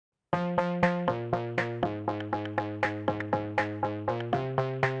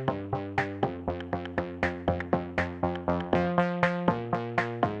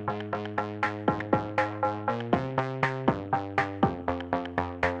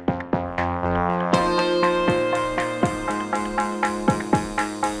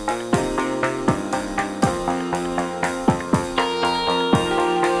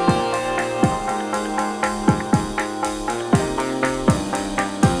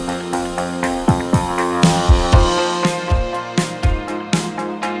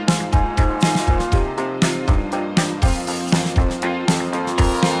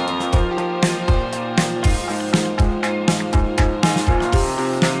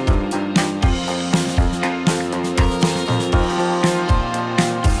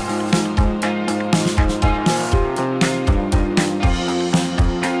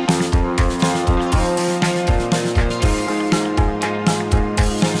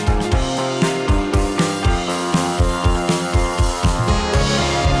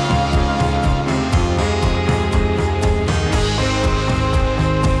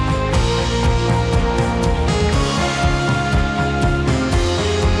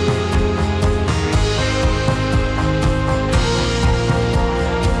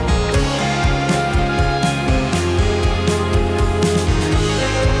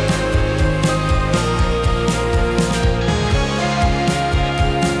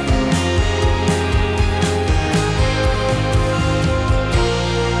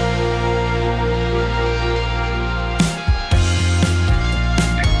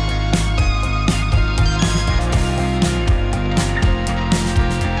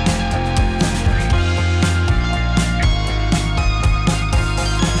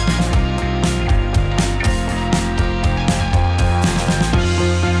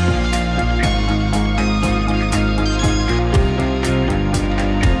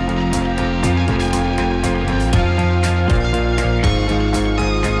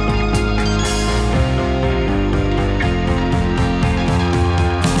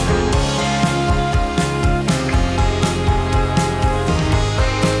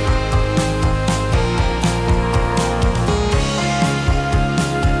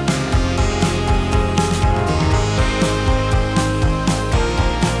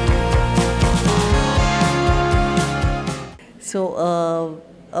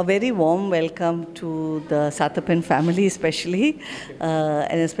a very warm welcome to the Sathappan family especially,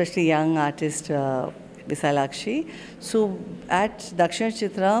 and especially young artist Visalakshi. So at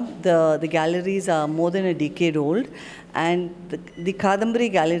DakshinaChitra, the galleries are more than a decade old, and the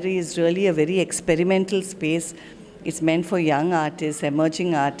Kadambari gallery is really a very experimental space. It's meant for young artists,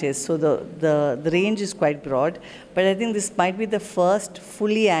 emerging artists, so the range is quite broad. But I think this might be the first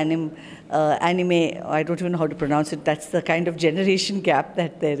fully anime, I don't even know how to pronounce it, that's the kind of generation gap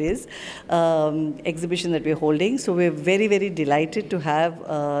that there is, exhibition that we're holding. So we're very, very delighted to have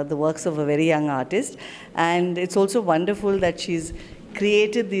the works of a very young artist. And it's also wonderful that she's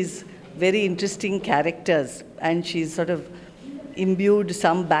created these very interesting characters, and she's sort of imbued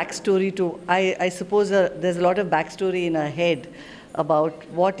some backstory to, I suppose there's a lot of backstory in her head about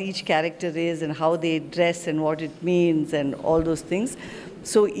what each character is and how they dress and what it means and all those things.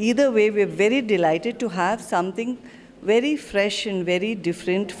 So either way, we're very delighted to have something very fresh and very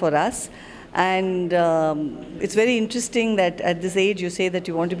different for us. And it's very interesting that at this age you say that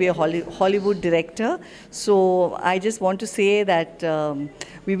you want to be a Hollywood director. So I just want to say that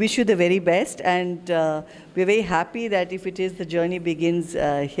we wish you the very best, and we're very happy that if it is, the journey begins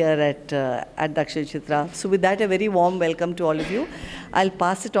here at DakshinaChitra. So with that, a very warm welcome to all of you. I'll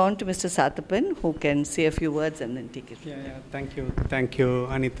pass it on to Mr. Sathappan, who can say a few words and then take it. Yeah, thank you,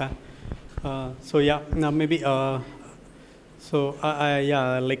 Anita. So yeah, now maybe.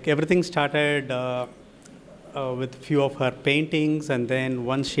 Like everything started with few of her paintings, and then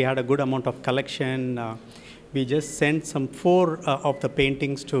once she had a good amount of collection, we just sent some 4 of the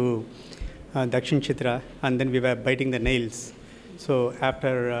paintings to DakshinaChitra, and then we were biting the nails. So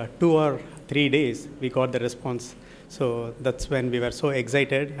after 2 or 3 days, we got the response. So that's when we were so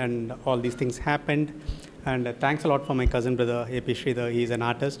excited, and all these things happened. And thanks a lot for my cousin brother, A.P. Sridhar. He's an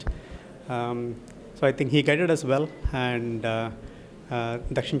artist. So I think he guided us well, and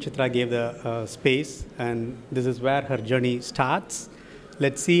DakshinaChitra gave the space, and this is where her journey starts.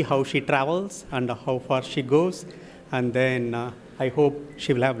 Let's see how she travels and how far she goes, and then I hope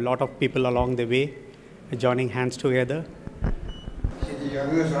she will have a lot of people along the way joining hands together. She's the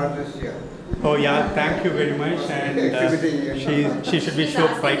youngest artist here. Oh yeah, thank you very much, and she should be so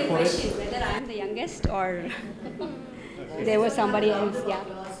proud for it. Whether I am the youngest or there was somebody else, yeah.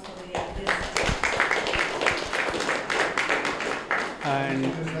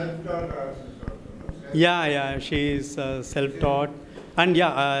 And yeah, she's self-taught, and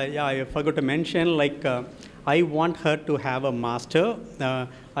I forgot to mention, like I want her to have a master.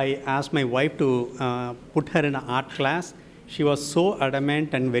 I asked my wife to put her in an art class. She was so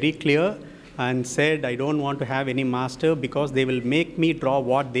adamant and very clear, and said, I don't want to have any master because they will make me draw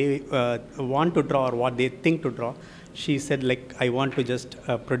what they want to draw or what they think to draw. She said, like, I want to just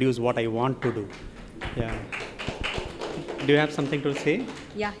produce what I want to do. Yeah. Do you have something to say?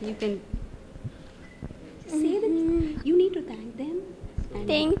 Yeah, you can say that you need to thank them.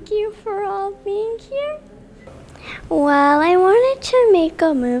 Thank you for all being here. Well, I wanted to make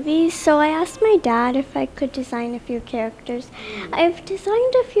a movie, so I asked my dad if I could design a few characters. I've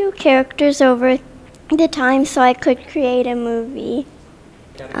designed a few characters over the time so I could create a movie.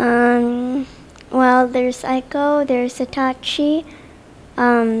 Well, there's Aiko, there's Hitachi,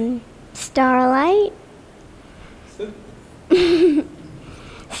 Starlight.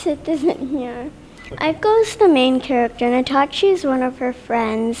 Sid isn't here. Okay. Aiko's the main character, and Hitachi is one of her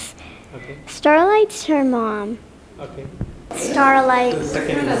friends. Okay. Starlight's her mom. Okay. Starlight. The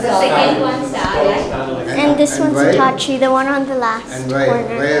second one, Starlight. And this one's why? Hitachi, the one on the last And why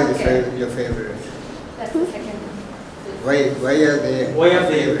corner. are your favorites? That's the second one. Why are they? Why are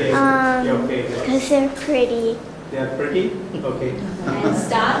they your favorite? Because they're pretty. They are pretty? Okay. And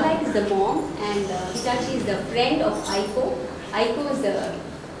Starlight is the mom, and Hitachi is the friend of Aiko. Aiko is the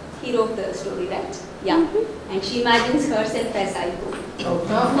hero of the story, right? Yeah. And she imagines herself as Aiko.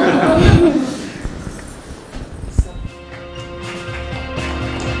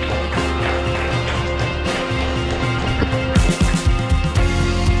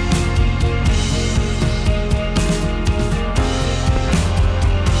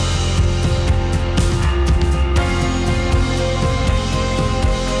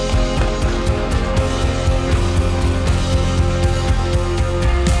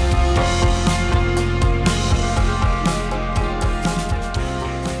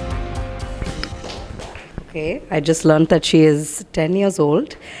 Okay, I just learned that she is 10 years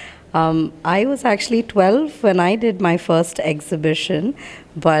old. I was actually 12 when I did my first exhibition,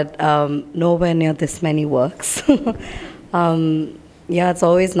 but nowhere near this many works. Yeah, it's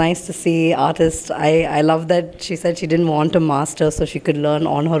always nice to see artists. I love that she said she didn't want a master so she could learn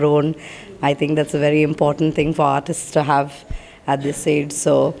on her own. I think that's a very important thing for artists to have. at this age.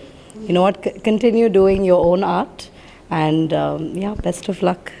 So, you know what, continue doing your own art, and yeah, best of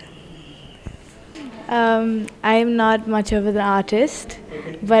luck. I'm not much of an artist,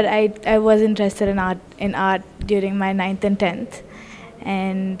 but I was interested in art during my 9th and 10th,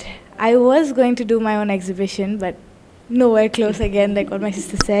 and I was going to do my own exhibition, but nowhere close again, like what my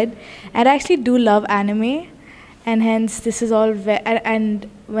sister said. And I actually do love anime, and hence this is all and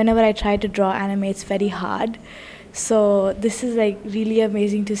whenever I try to draw anime, it's very hard. So this is like really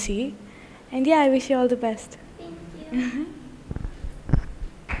amazing to see, and yeah, I wish you all the best. Thank you.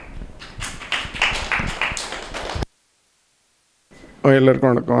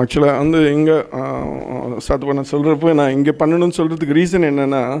 எல்லாருக்கும் வணக்கம். ஆக்சுவலாக வந்து இங்கே சாத்தப்பண்ண சொல்கிறப்போ நான் இங்கே பண்ணணும்னு சொல்கிறதுக்கு ரீசன்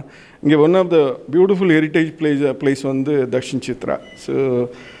என்னென்னா, இங்கே one of the beautiful heritage place வந்து தக்ஷின்சித்ரா. ஸோ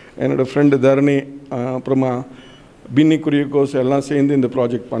என்னோடய ஃப்ரெண்டு தரணி, அப்புறமா பின்னி குரியகோஸ் எல்லாம் சேர்ந்து இந்த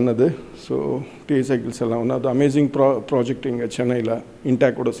ப்ராஜெக்ட் பண்ணது. ஸோ டிஏ சைக்கிள்ஸ் எல்லாம் one of the amazing project இங்கே சென்னையில்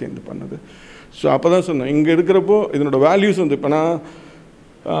இன்டாக்கோட சேர்ந்து பண்ணது. ஸோ அப்போ தான் சொன்னேன், இங்கே இருக்கிறப்போ இதனோட வேல்யூஸ் வந்து இப்போ நான்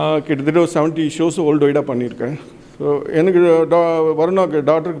கிட்டத்தட்ட ஒரு 70 ஷோஸ் வேர்ல்டு வைடாக பண்ணியிருக்கேன். ஸோ எனக்கு வருணாக்கு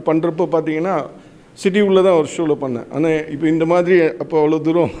டாக்டருக்கு பண்ணுறப்போ பார்த்தீங்கன்னா சிட்டி உள்ளே தான் ஒரு ஷோவில் பண்ணேன். ஆனால் இப்போ இந்த மாதிரி அப்போ அவ்வளோ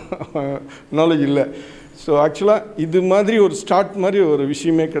தூரம் நாலேஜ் இல்லை. ஸோ ஆக்சுவலாக இது மாதிரி ஒரு ஸ்டார்ட் மாதிரி ஒரு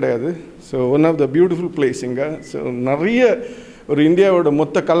விஷயமே கிடையாது. So one of the beautiful place இங்கே. ஸோ நிறைய ஒரு இந்தியாவோட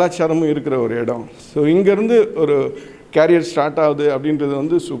மொத்த கலாச்சாரமும் இருக்கிற ஒரு இடம். ஸோ இங்கேருந்து ஒரு கேரியர் ஸ்டார்ட் ஆகுது அப்படின்றது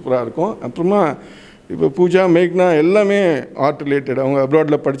வந்து சூப்பராக இருக்கும். அப்புறமா இப்போ பூஜா, மேக்னா எல்லாமே ஆர்ட் ரிலேட்டட். அவங்க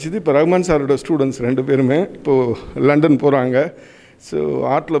அப்ராடில் படித்தது. இப்போ ரஹ்மான் சாரோட ஸ்டூடெண்ட்ஸ் 2 பேருமே இப்போது லண்டன் போகிறாங்க. ஸோ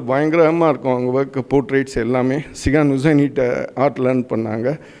ஆர்ட்டில் பயங்கரமாக இருக்கும் அவங்க ஒர்க், போர்ட்ரேட்ஸ் எல்லாமே. சிகான் ஹுசைனிட்ட ஆர்ட் லேர்ன்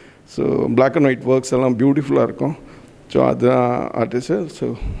பண்ணாங்க. So black and white works எல்லாம் பியூட்டிஃபுல்லாக இருக்கும். ஸோ அதுதான் ஆர்டிஸ்ட்டு. ஸோ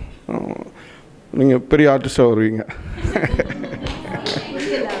நீங்கள் பெரிய ஆர்டிஸ்டாக வருவீங்க.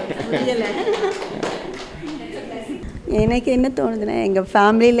 எனக்கு என்ன தோணுதுன்னா, எங்கள்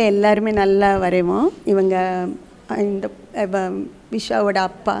ஃபேமிலியில் எல்லாருமே நல்லா வரைவோம். இவங்க இந்த விஷாவோட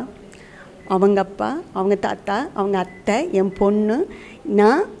அப்பா, அவங்க அப்பா, அவங்க தாத்தா, அவங்க அத்தை, என் பொண்ணு,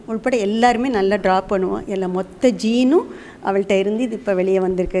 நான் உள்பட எல்லாருமே நல்லா ட்ரா பண்ணுவோம். எல்லாம் மொத்த ஜீனும் அவள்கிட்ட இருந்து இது இப்போ வெளியே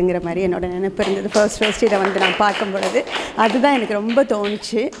வந்திருக்குங்கிற மாதிரி என்னோடய நினைப்பு இருந்தது. ஃபர்ஸ்ட் இதை வந்து நான் பார்க்கும் பொழுது அதுதான் எனக்கு ரொம்ப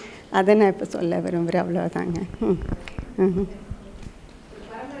தோணுச்சு. அதை நான் இப்போ சொல்ல விரும்புகிறேன். அவ்வளோதாங்க.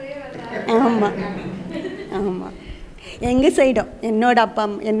 ஆமாம் ஆமாம். எங்கள் சைடும், என்னோட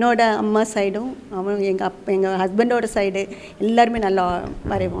அம்மா சைடும், எங்கள் ஹஸ்பண்டோட சைடு எல்லாருமே நல்லா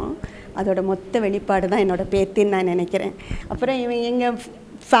வரைவோம். அதோட மொத்த வெளிப்பாடு தான் என்னோடய பேத்தின்னு நான் நினைக்கிறேன். அப்புறம் எங்கள்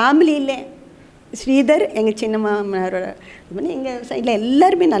ஃபேமிலியில் ஸ்ரீதர், எங்கள் சின்னம்மாரோட எங்கள் சைடில்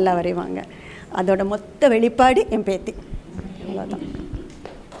எல்லாருமே நல்லா வரைவாங்க. அதோட மொத்த வெளிப்பாடு என் பேத்தி. அவ்வளோதான்.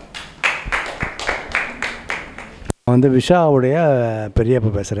 வந்து விஷாவுடைய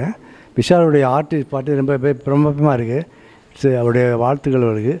பெரியப்பா பேசுகிறேன். விஷாலுடைய பாட்டு ரொம்ப பிரம்மமாக இருக்குது. சரி, அவருடைய வாழ்த்துக்கள்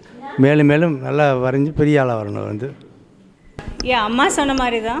இருக்குது. மேலும் மேலும் நல்லா வரைஞ்சி பெரிய ஆளாக வரணும். வந்து அம்மா சொன்ன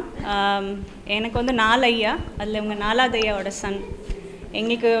மாதிரி தான். எனக்கு வந்து 4 ஐயா, அதில் இவங்க 4வது ஐயாவோட சன்.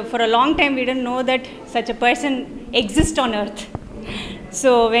 எங்களுக்கு for a long time we didn't know that such a person exists on earth.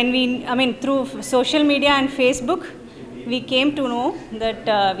 So when through social media and Facebook, we came to know that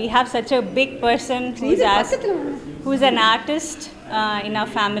we have such a big person who's an artist in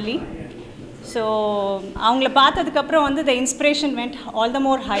our family. So avangala paatadukapram vandu the inspiration went all the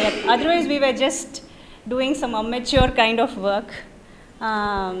more higher. Otherwise we were just doing some amateur kind of work.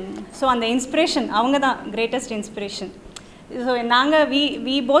 So on the inspiration avanga da greatest inspiration. So naanga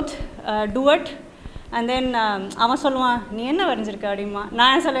we both do it, and then avan solluvan nee enna varanjirukka adima,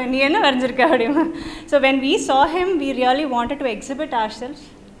 naan solluven nee enna varanjirukka adima. So when we saw him, we really wanted to exhibit ourselves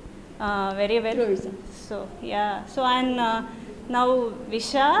very well. So yeah, so and now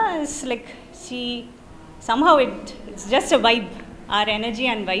Visha is like, she somehow it's just a vibe, our energy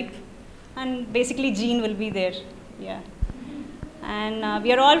and vibe, and basically Jean will be there. Yeah. And we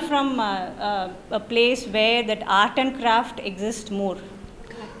are all from a place where that art and craft exist more.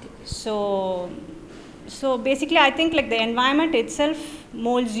 So basically I think like the environment itself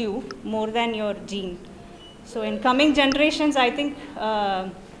molds you more than your gene. So in coming generations, I think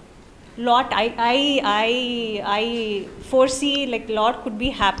lot I foresee like lot could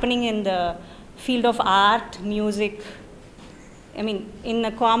be happening in the field of art, music. I mean, in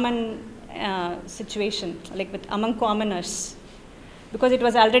a common situation, like with among commoners, because it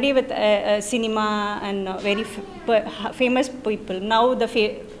was already with cinema and very famous people. Now the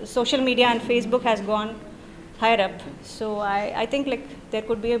social media and Facebook has gone higher up. So I think like there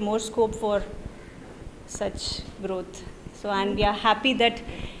could be a more scope for such growth. So and we are happy that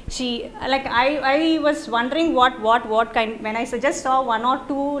she, like I was wondering what kind, when I just saw 1 or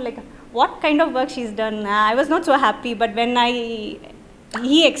 2 like what kind of work she's done. I was not so happy, but when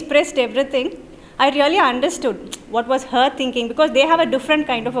he expressed everything, I really understood what was her thinking, because they have a different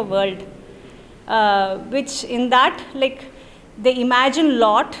kind of a world, which in that, like, they imagine a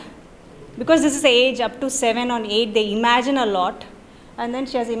lot, because this is the age up to 7 or 8, they imagine a lot, and then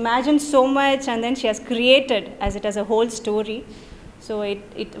she has imagined so much, and then she has created as a whole story. So it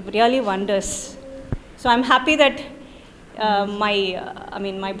really wonders. So I'm happy that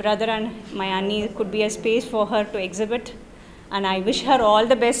my brother and my Annie could be a space for her to exhibit, and I wish her all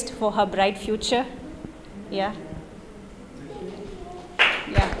the best for her bright future. Yeah.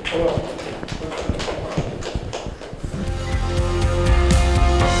 Yeah.